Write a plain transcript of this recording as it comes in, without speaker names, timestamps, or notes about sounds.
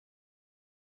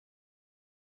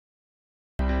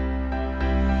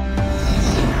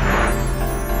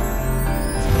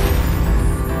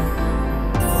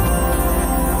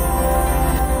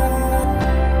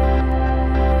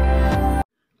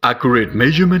Accurate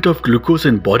measurement of glucose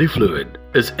in body fluid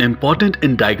is important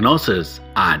in diagnosis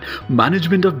and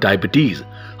management of diabetes,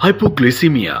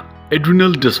 hypoglycemia,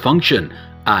 adrenal dysfunction,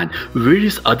 and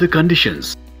various other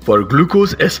conditions. For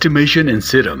glucose estimation in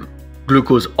serum,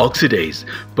 glucose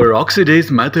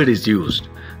oxidase-peroxidase method is used.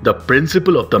 The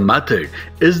principle of the method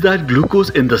is that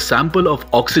glucose in the sample of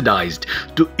oxidized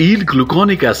to yield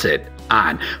gluconic acid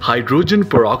and hydrogen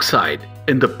peroxide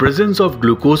in the presence of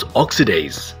glucose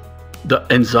oxidase. The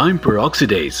enzyme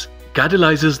peroxidase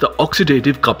catalyzes the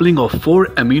oxidative coupling of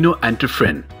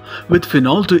 4-aminoantiphren with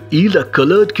phenol to yield a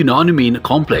colored quinonimine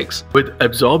complex with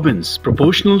absorbance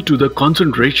proportional to the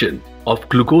concentration of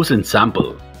glucose in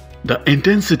sample. The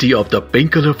intensity of the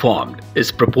pink color formed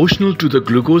is proportional to the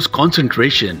glucose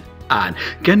concentration and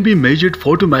can be measured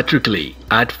photometrically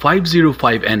at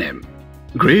 505 nm.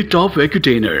 Gray top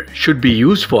vacutainer should be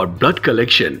used for blood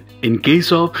collection in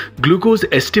case of glucose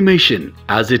estimation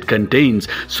as it contains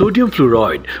sodium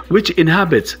fluoride which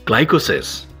inhibits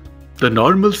glycolysis. The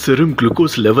normal serum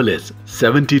glucose level is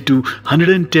 70 to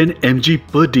 110 mg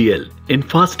per dl in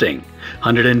fasting,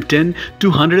 110 to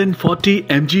 140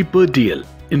 mg per dl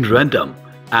in random,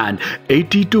 and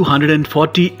 80 to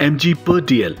 140 mg per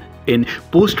dl in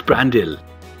postprandial.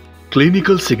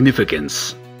 Clinical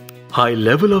significance. High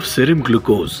level of serum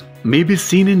glucose may be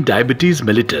seen in diabetes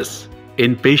mellitus,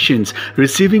 in patients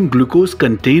receiving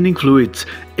glucose-containing fluids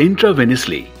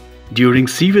intravenously, during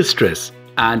severe stress,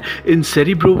 and in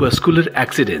cerebrovascular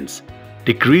accidents.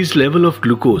 Decreased level of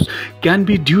glucose can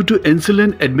be due to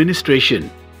insulin administration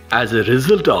as a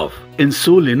result of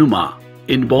insulinoma,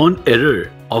 inborn error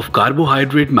of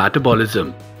carbohydrate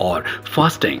metabolism, or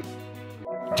fasting.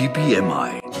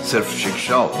 DPMI सिर्फ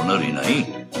शिक्षा हुनर ही नहीं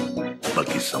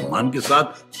बल्कि सम्मान के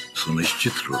साथ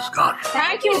सुनिश्चित रोजगार।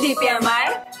 Thank you,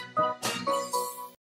 DPMI.